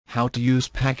How to use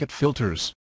packet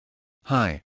filters.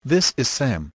 Hi, this is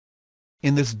Sam.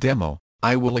 In this demo,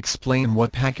 I will explain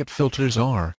what packet filters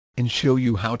are, and show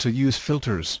you how to use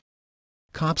filters.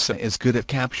 Capsa is good at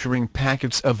capturing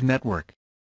packets of network.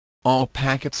 All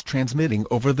packets transmitting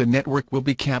over the network will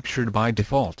be captured by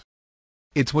default.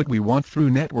 It's what we want through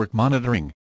network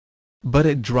monitoring. But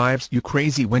it drives you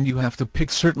crazy when you have to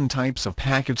pick certain types of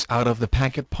packets out of the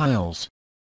packet piles.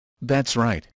 That's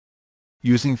right.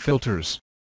 Using filters.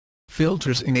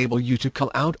 Filters enable you to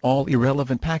cull out all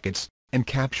irrelevant packets, and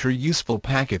capture useful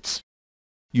packets.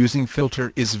 Using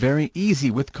filter is very easy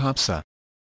with Capsa.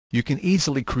 You can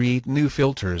easily create new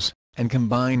filters, and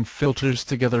combine filters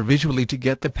together visually to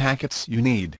get the packets you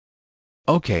need.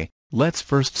 Okay, let's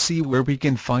first see where we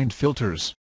can find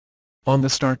filters. On the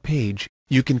Start page,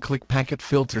 you can click Packet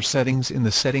Filter Settings in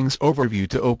the Settings overview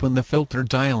to open the filter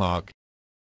dialog.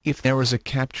 If there is a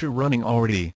capture running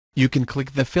already, you can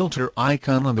click the filter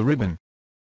icon on the ribbon.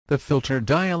 The filter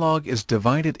dialog is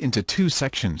divided into two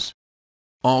sections.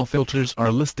 All filters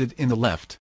are listed in the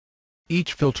left.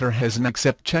 Each filter has an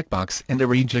Accept checkbox and a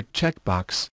Reject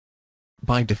checkbox.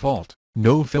 By default,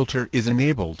 no filter is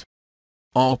enabled.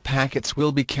 All packets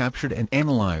will be captured and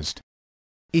analyzed.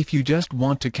 If you just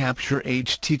want to capture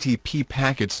HTTP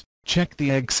packets, check the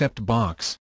Accept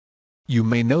box. You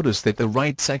may notice that the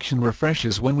right section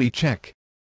refreshes when we check.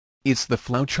 It's the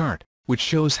flowchart, which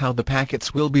shows how the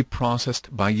packets will be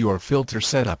processed by your filter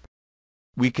setup.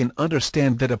 We can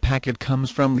understand that a packet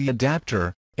comes from the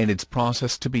adapter, and it's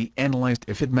processed to be analyzed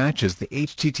if it matches the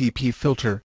HTTP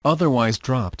filter, otherwise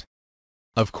dropped.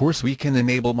 Of course, we can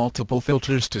enable multiple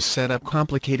filters to set up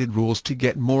complicated rules to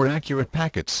get more accurate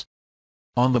packets.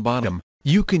 On the bottom,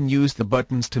 you can use the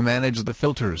buttons to manage the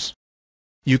filters.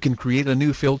 You can create a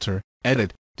new filter,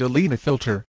 edit, delete a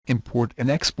filter, import and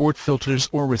export filters,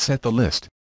 or reset the list.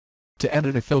 To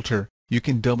edit a filter, you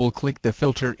can double-click the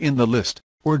filter in the list,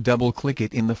 or double-click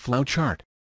it in the flowchart.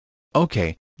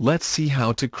 Okay, let's see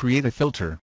how to create a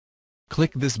filter.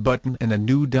 Click this button and a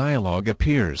new dialog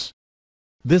appears.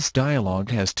 This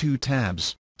dialog has two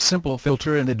tabs, Simple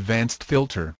Filter and Advanced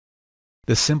Filter.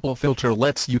 The Simple Filter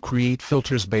lets you create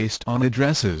filters based on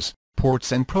addresses,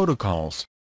 ports and protocols.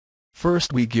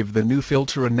 First, we give the new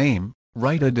filter a name,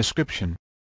 write a description,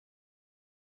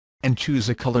 and choose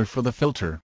a color for the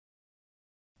filter.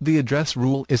 The address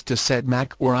rule is to set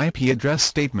MAC or IP address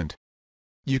statement.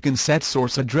 You can set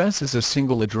source address as a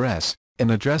single address,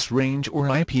 an address range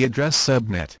or IP address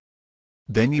subnet.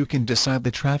 Then you can decide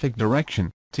the traffic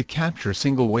direction, to capture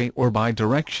single-way or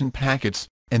bi-direction packets,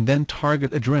 and then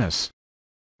target address.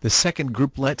 The second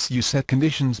group lets you set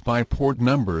conditions by port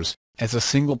numbers, as a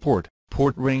single port,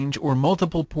 port range or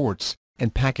multiple ports,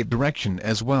 and packet direction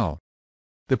as well.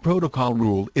 The protocol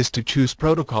rule is to choose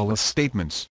protocol as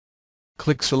statements.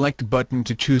 Click Select button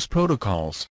to choose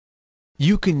protocols.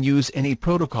 You can use any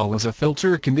protocol as a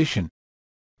filter condition.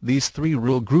 These three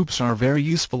rule groups are very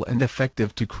useful and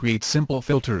effective to create simple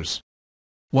filters.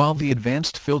 While the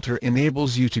advanced filter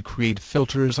enables you to create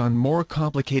filters on more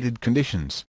complicated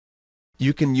conditions.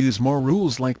 You can use more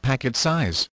rules like packet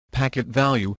size, packet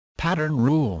value, pattern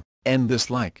rule, and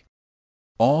dislike.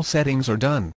 All settings are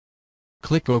done.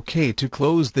 Click OK to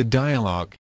close the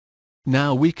dialog.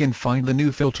 Now we can find the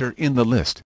new filter in the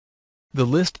list. The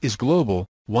list is global.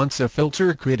 Once a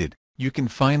filter created, you can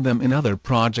find them in other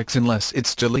projects unless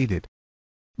it's deleted.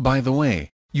 By the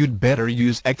way, you'd better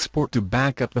use Export to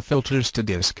back up the filters to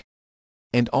disk.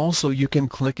 And also you can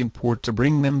click Import to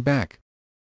bring them back.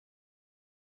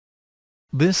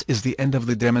 This is the end of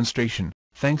the demonstration.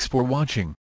 Thanks for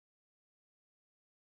watching.